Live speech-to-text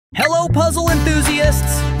Hello puzzle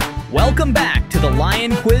enthusiasts! Welcome back to the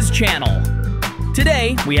Lion Quiz channel.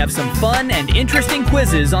 Today, we have some fun and interesting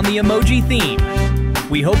quizzes on the emoji theme.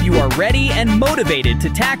 We hope you are ready and motivated to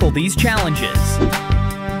tackle these challenges.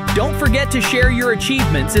 Don't forget to share your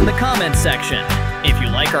achievements in the comments section. If you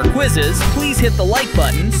like our quizzes, please hit the like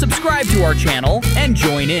button, subscribe to our channel, and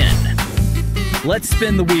join in. Let's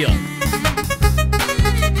spin the wheel.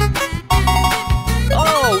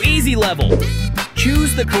 Oh, easy level!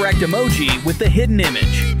 Choose the correct emoji with the hidden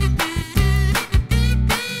image.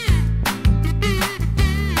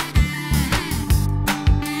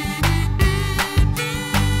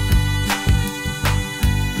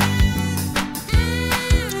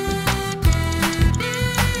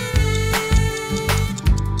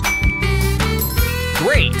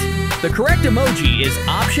 Great! The correct emoji is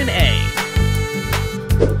option A.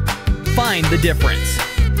 Find the difference.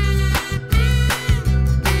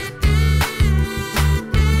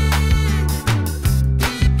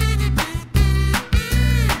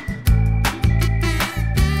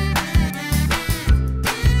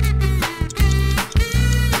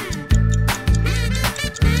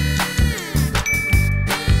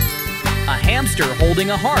 Hamster holding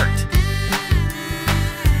a heart.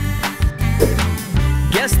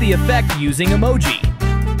 Guess the effect using emoji.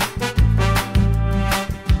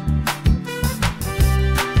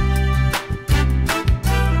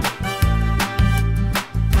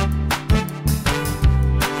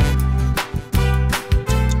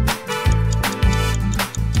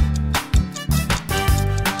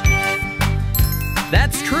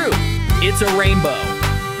 That's true. It's a rainbow.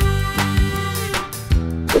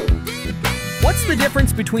 What's the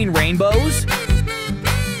difference between rainbows?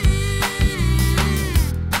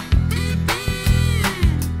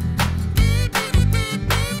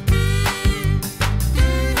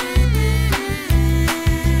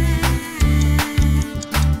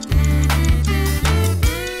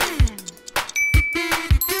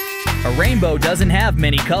 A rainbow doesn't have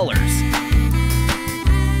many colors.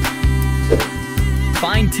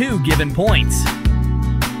 Find two given points.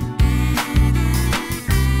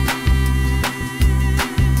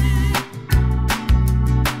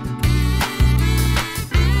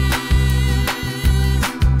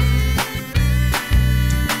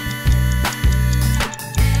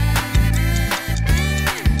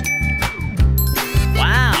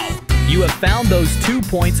 You have found those 2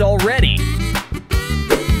 points already.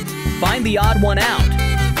 Find the odd one out.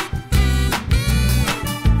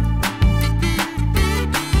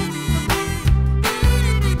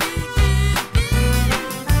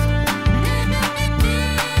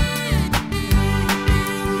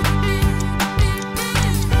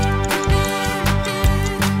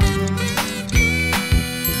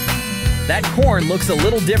 That corn looks a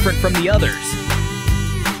little different from the others.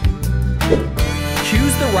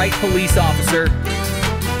 Choose the right police officer.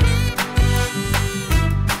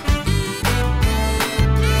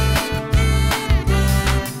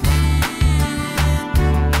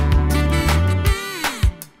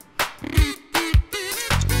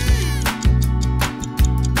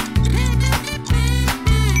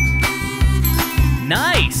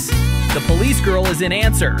 Nice! The police girl is in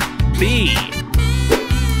answer B.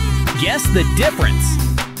 Guess the difference.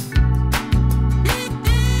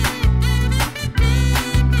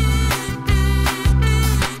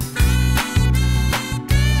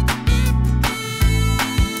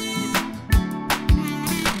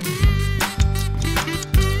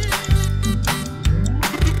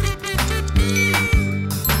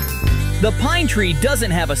 The pine tree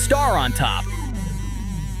doesn't have a star on top.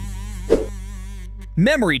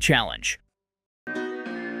 Memory challenge.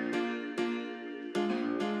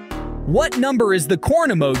 What number is the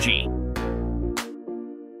corn emoji?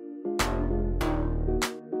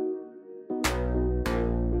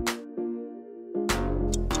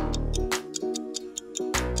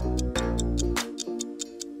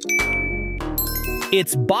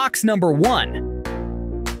 It's box number 1.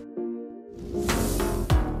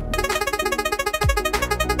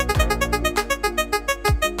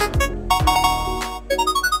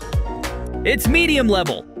 It's medium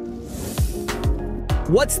level.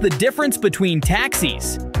 What's the difference between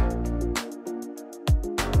taxis?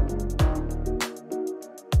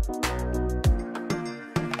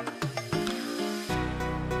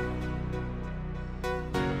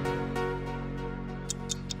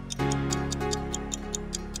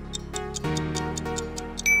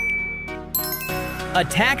 A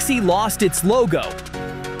taxi lost its logo.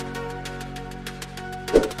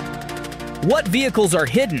 What vehicles are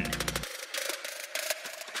hidden?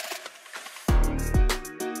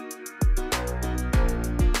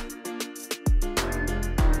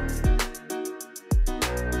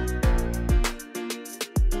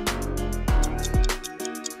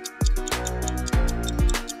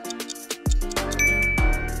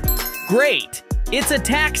 Great! It's a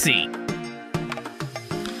taxi!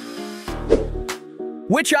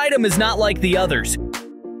 Which item is not like the others?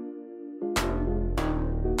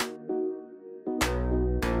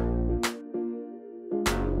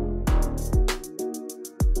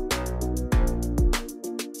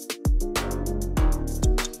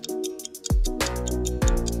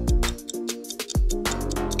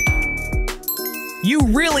 You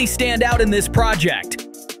really stand out in this project.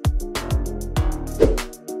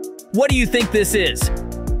 What do you think this is?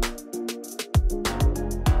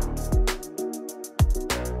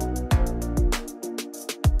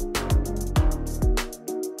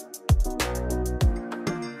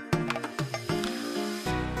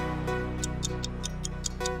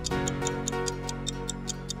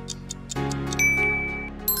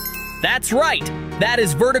 That's right! That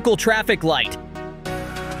is vertical traffic light.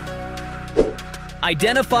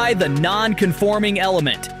 Identify the non-conforming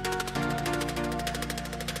element.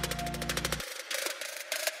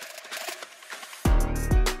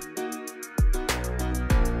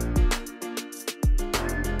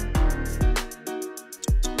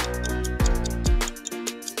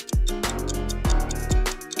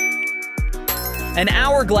 An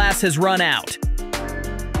hourglass has run out.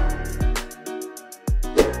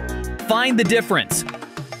 Find the difference.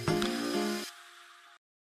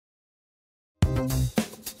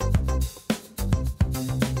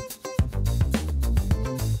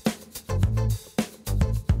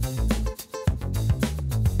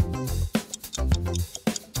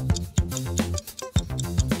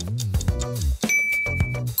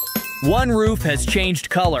 One roof has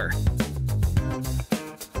changed color.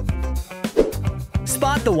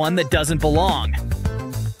 Spot the one that doesn't belong.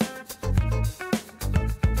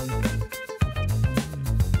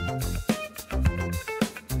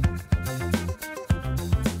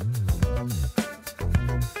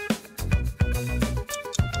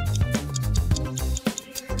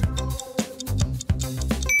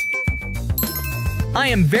 I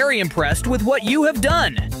am very impressed with what you have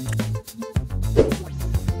done.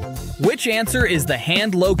 Which answer is the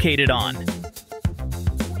hand located on?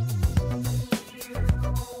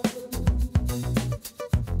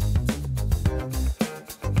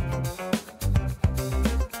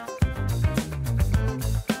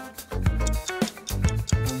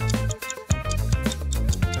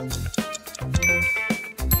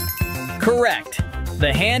 Correct.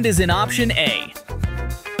 The hand is in option A.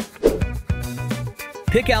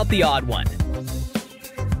 Pick out the odd one.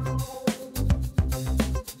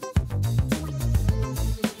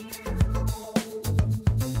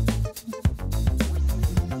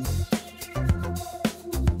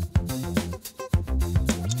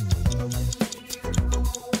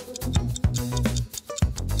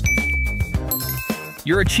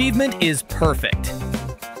 Your achievement is perfect.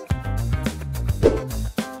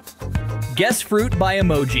 Guess fruit by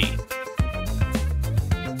emoji.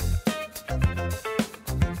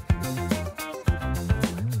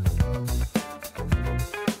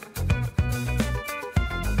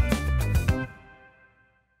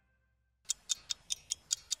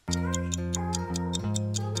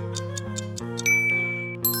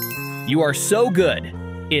 You are so good.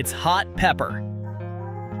 It's hot pepper.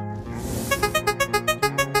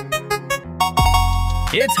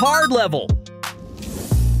 It's hard level.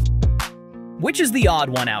 Which is the odd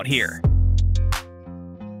one out here?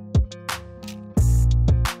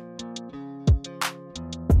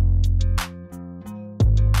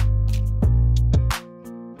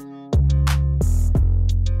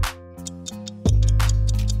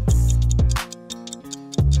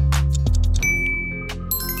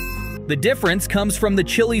 The difference comes from the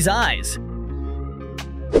chili's eyes.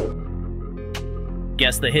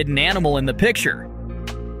 Guess the hidden animal in the picture.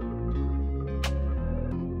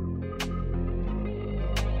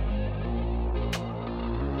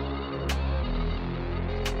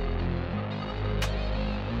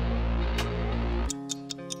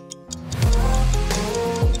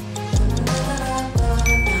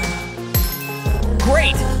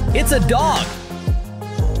 Great! It's a dog!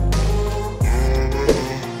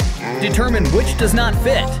 Determine which does not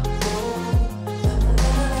fit.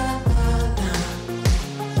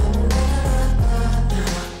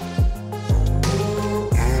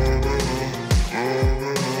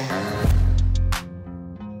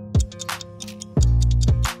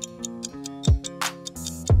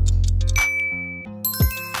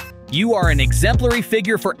 You are an exemplary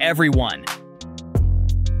figure for everyone.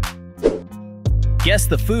 Guess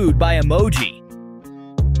the food by emoji.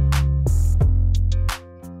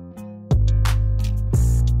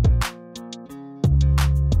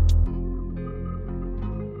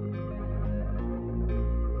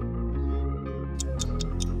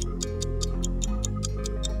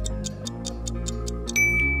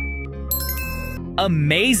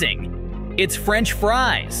 Amazing! It's French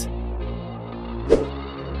fries.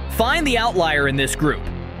 Find the outlier in this group.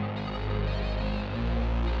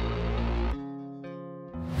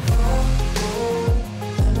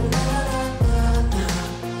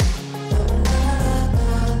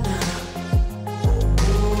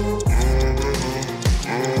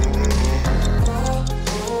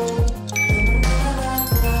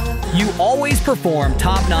 You always perform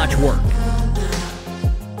top-notch work.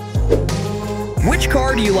 Which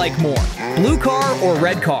car do you like more, blue car or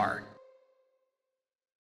red car?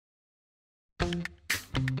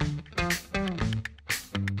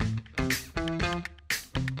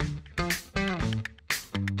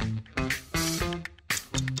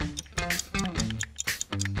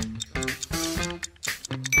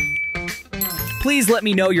 Please let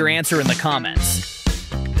me know your answer in the comments.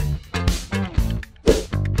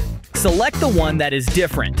 Select the one that is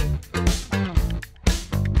different.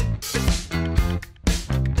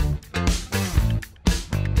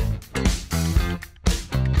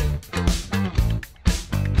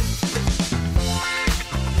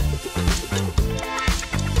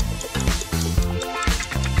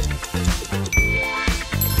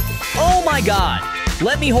 Oh my God!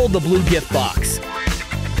 Let me hold the blue gift box.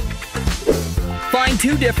 Find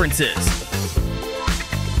two differences.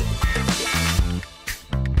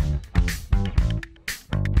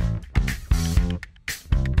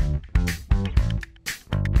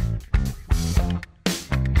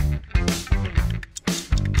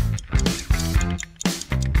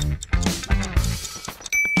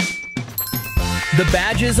 The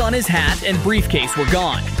badges on his hat and briefcase were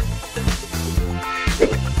gone.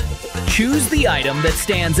 Choose the item that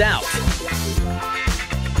stands out.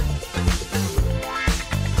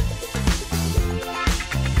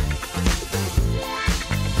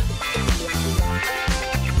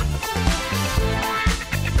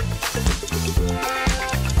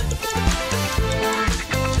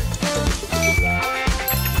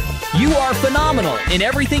 You are phenomenal in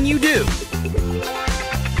everything you do.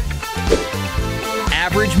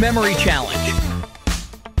 Average memory challenge.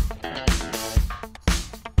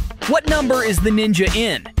 What number is the ninja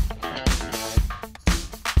in?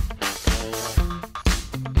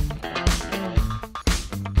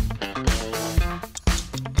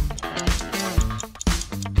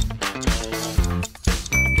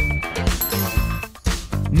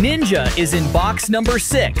 Ninja is in box number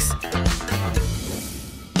 6.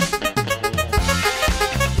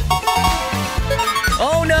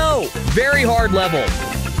 Oh no! Very hard level.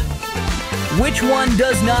 Which one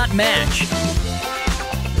does not match?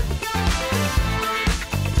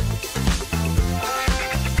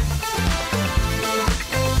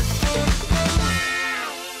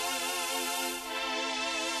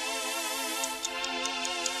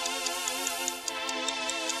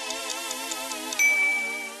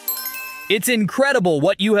 It's incredible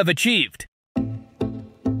what you have achieved.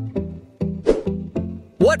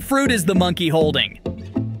 What fruit is the monkey holding?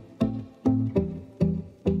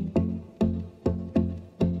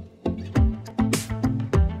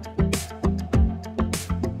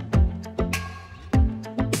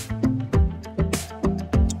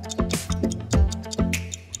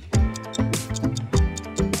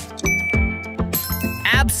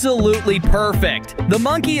 Absolutely perfect. The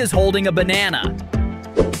monkey is holding a banana.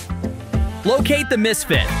 Locate the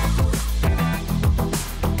misfit.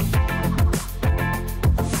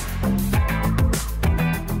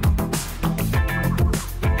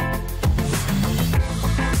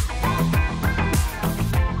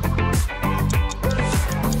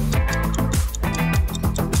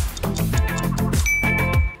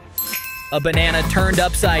 A banana turned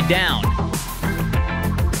upside down.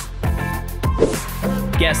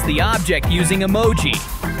 Guess the object using emoji.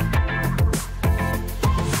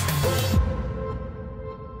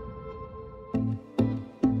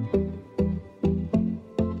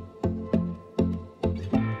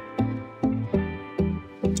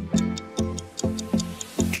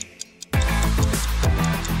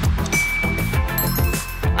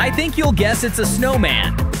 I think you'll guess it's a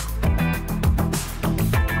snowman.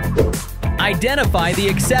 Identify the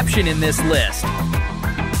exception in this list.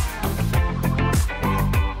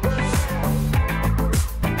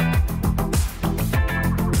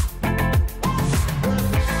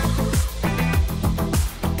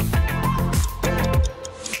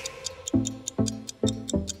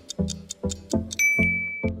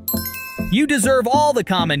 You deserve all the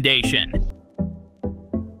commendation.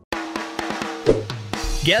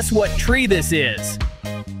 Guess what tree this is?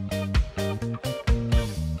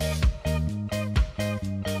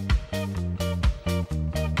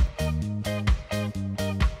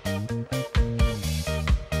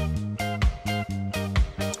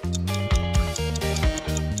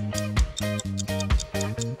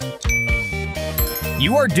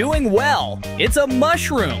 You are doing well. It's a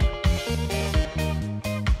mushroom.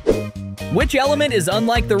 Which element is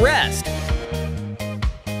unlike the rest?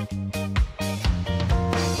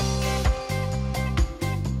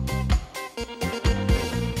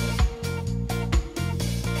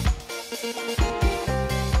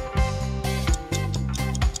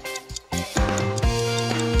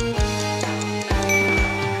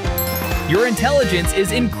 Your intelligence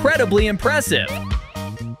is incredibly impressive.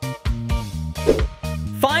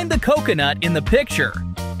 Find the coconut in the picture.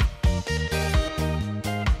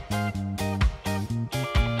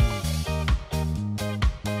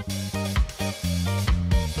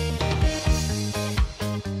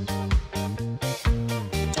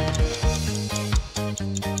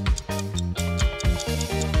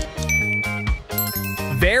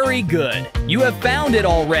 Very good. You have found it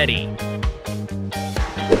already.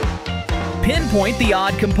 Pinpoint the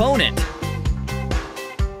odd component.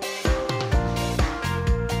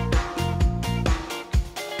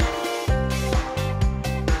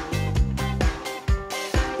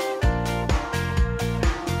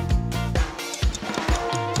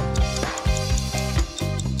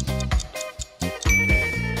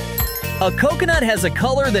 A coconut has a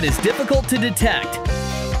color that is difficult to detect.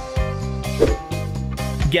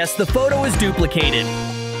 Guess the photo is duplicated.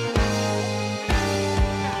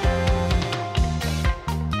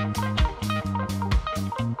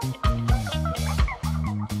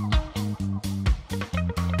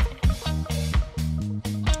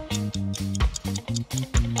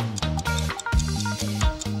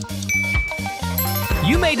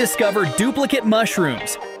 You may discover duplicate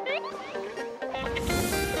mushrooms.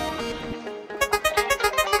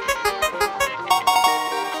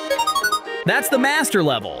 That's the master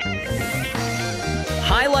level.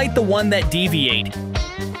 Highlight the one that deviate.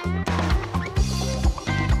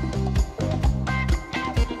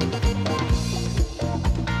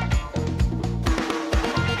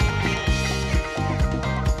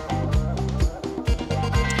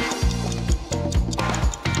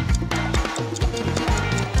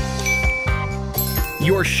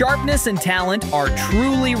 Your sharpness and talent are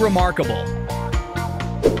truly remarkable.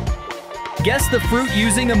 Guess the fruit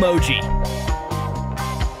using emoji.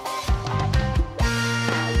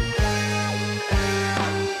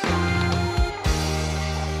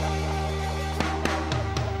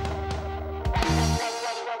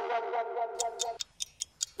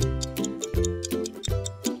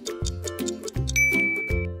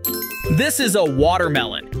 This is a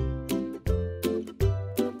watermelon.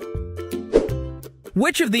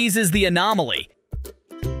 Which of these is the anomaly?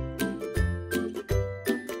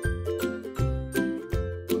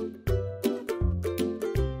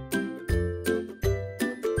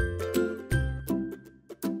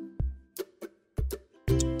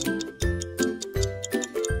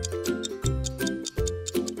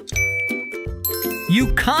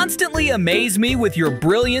 You constantly amaze me with your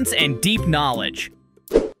brilliance and deep knowledge.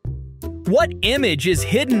 What image is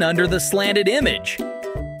hidden under the slanted image?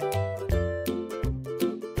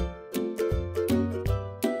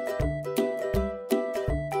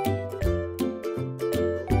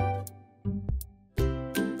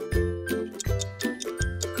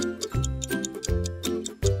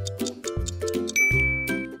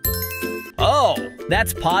 Oh,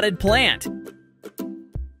 that's potted plant.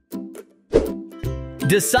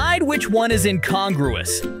 Decide which one is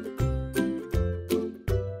incongruous.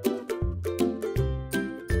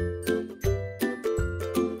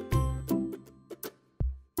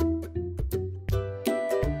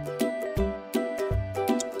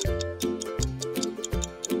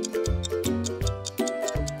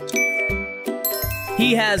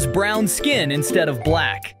 He has brown skin instead of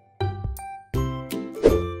black.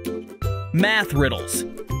 Math riddles.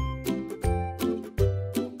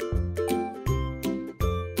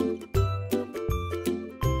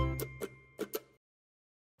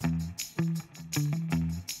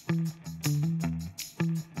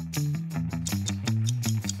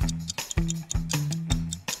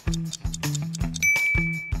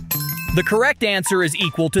 The correct answer is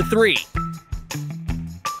equal to 3.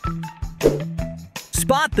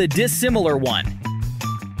 Spot the dissimilar one.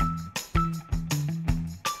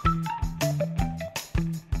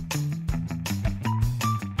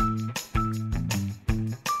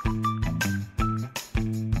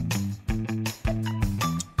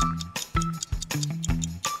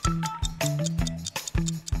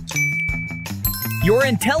 Your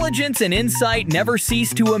intelligence and insight never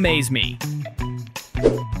cease to amaze me.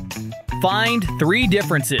 Find 3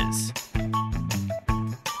 differences.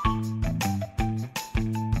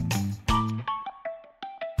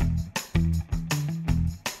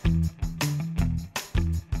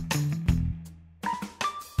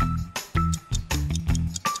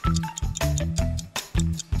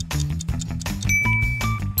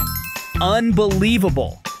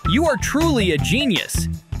 Unbelievable! You are truly a genius!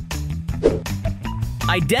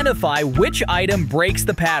 Identify which item breaks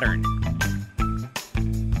the pattern.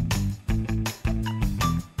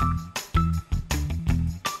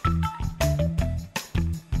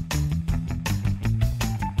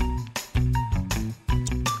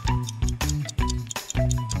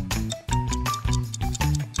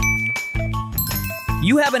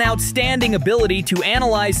 You have an outstanding ability to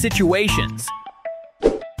analyze situations.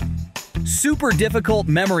 Super difficult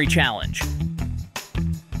memory challenge.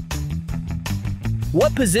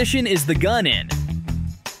 What position is the gun in?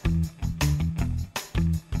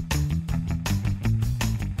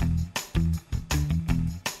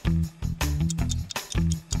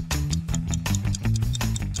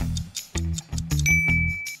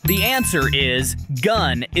 The answer is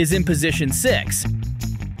gun is in position 6.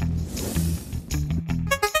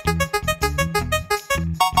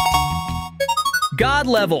 God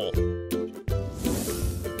level.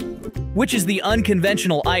 Which is the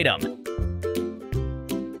unconventional item?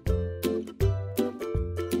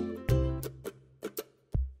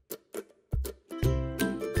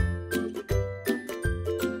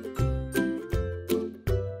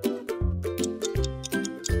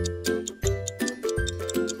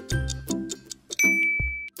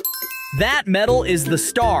 That medal is the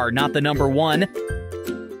star, not the number 1.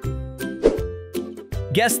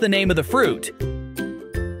 Guess the name of the fruit.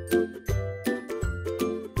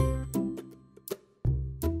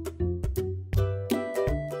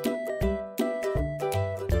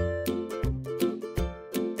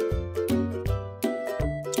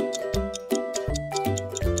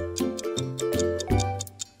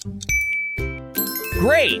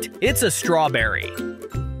 Great! It's a strawberry.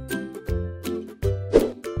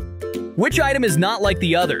 Which item is not like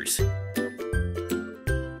the others?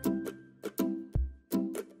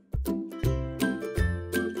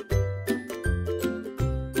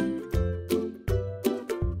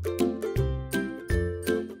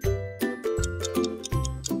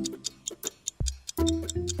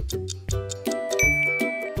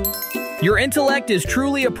 Your intellect is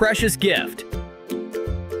truly a precious gift.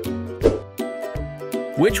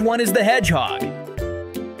 Which one is the hedgehog?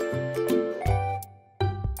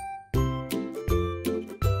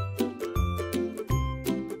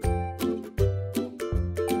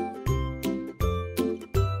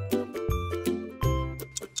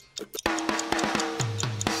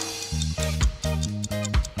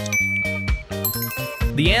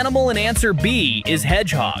 The animal in answer B is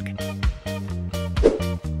hedgehog.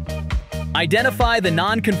 Identify the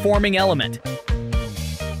non-conforming element.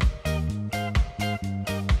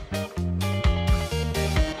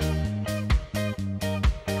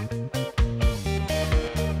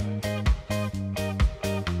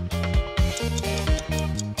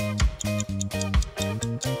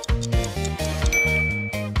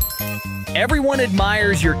 Everyone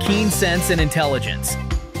admires your keen sense and intelligence.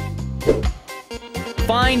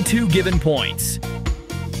 Find 2 given points.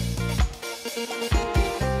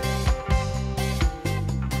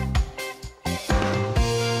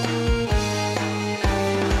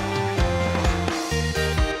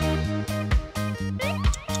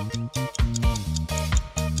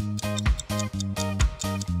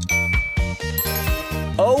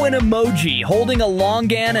 Oh, an emoji holding a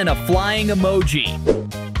longan and a flying emoji.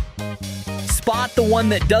 Spot the one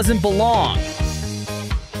that doesn't belong.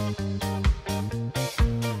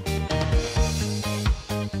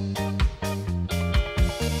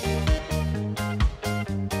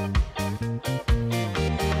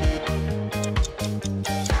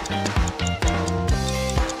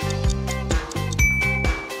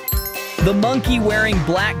 The monkey wearing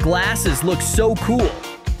black glasses looks so cool.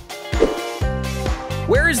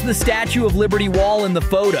 Where is the Statue of Liberty wall in the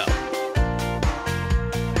photo?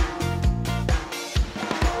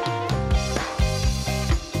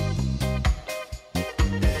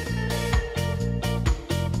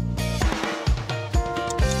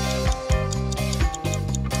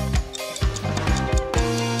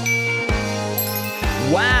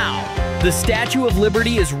 Wow! The Statue of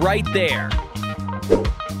Liberty is right there.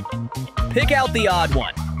 Pick out the odd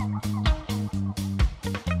one.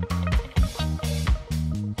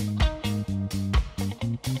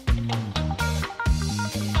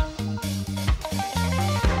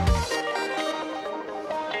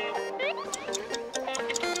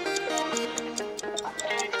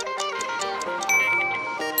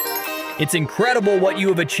 It's incredible what you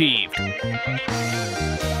have achieved.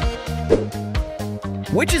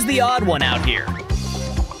 Which is the odd one out here?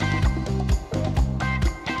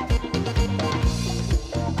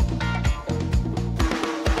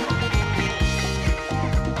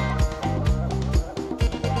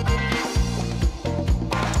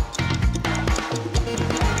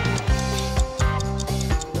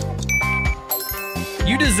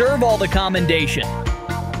 deserve all the commendation.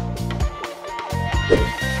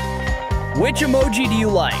 Which emoji do you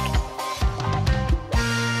like?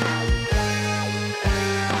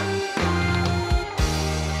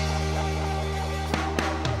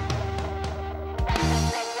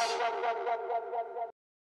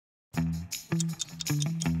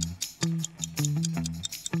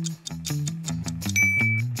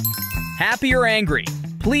 Happy or angry?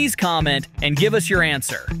 Please comment and give us your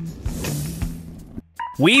answer.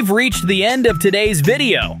 We've reached the end of today's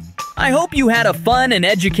video. I hope you had a fun and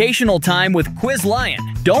educational time with Quiz Lion.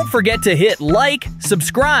 Don't forget to hit like,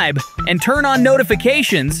 subscribe, and turn on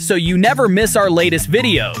notifications so you never miss our latest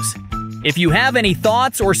videos. If you have any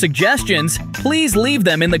thoughts or suggestions, please leave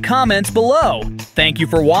them in the comments below. Thank you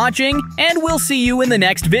for watching, and we'll see you in the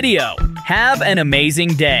next video. Have an amazing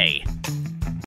day.